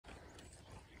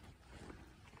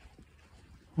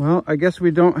Well, I guess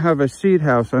we don't have a seed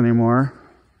house anymore.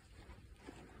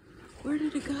 Where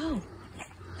did it go?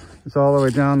 It's all the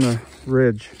way down the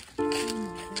ridge.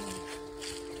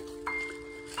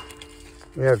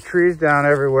 We have trees down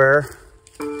everywhere.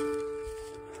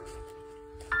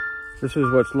 This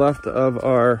is what's left of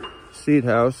our seed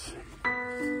house.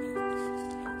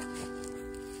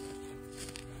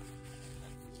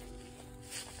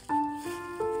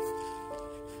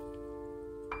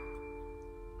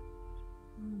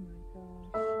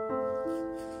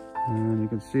 And you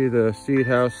can see the seed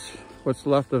house. What's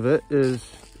left of it is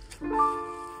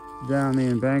down the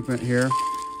embankment here.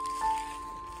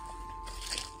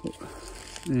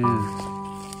 Yeah.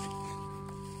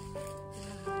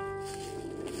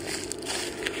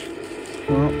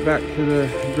 Well, back to the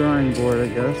drawing board, I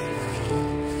guess.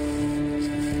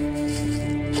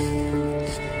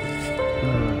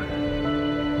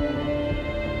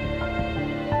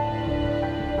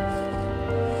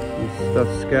 Stuff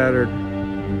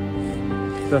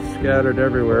scattered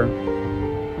everywhere.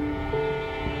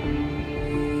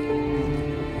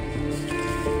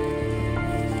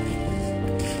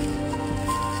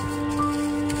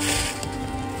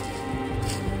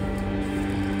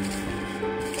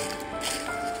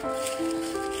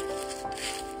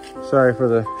 Sorry for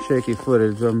the shaky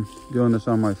footage. I'm doing this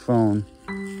on my phone.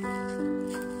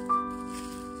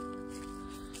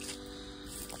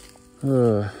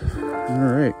 All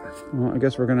right. Well, I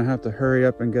guess we're gonna have to hurry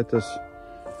up and get this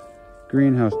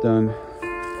greenhouse done.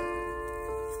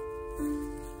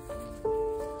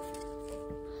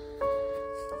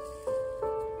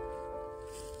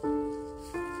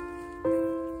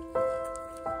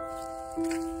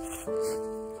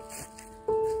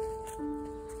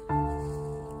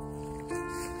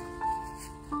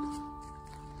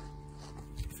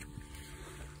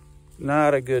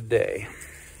 Not a good day.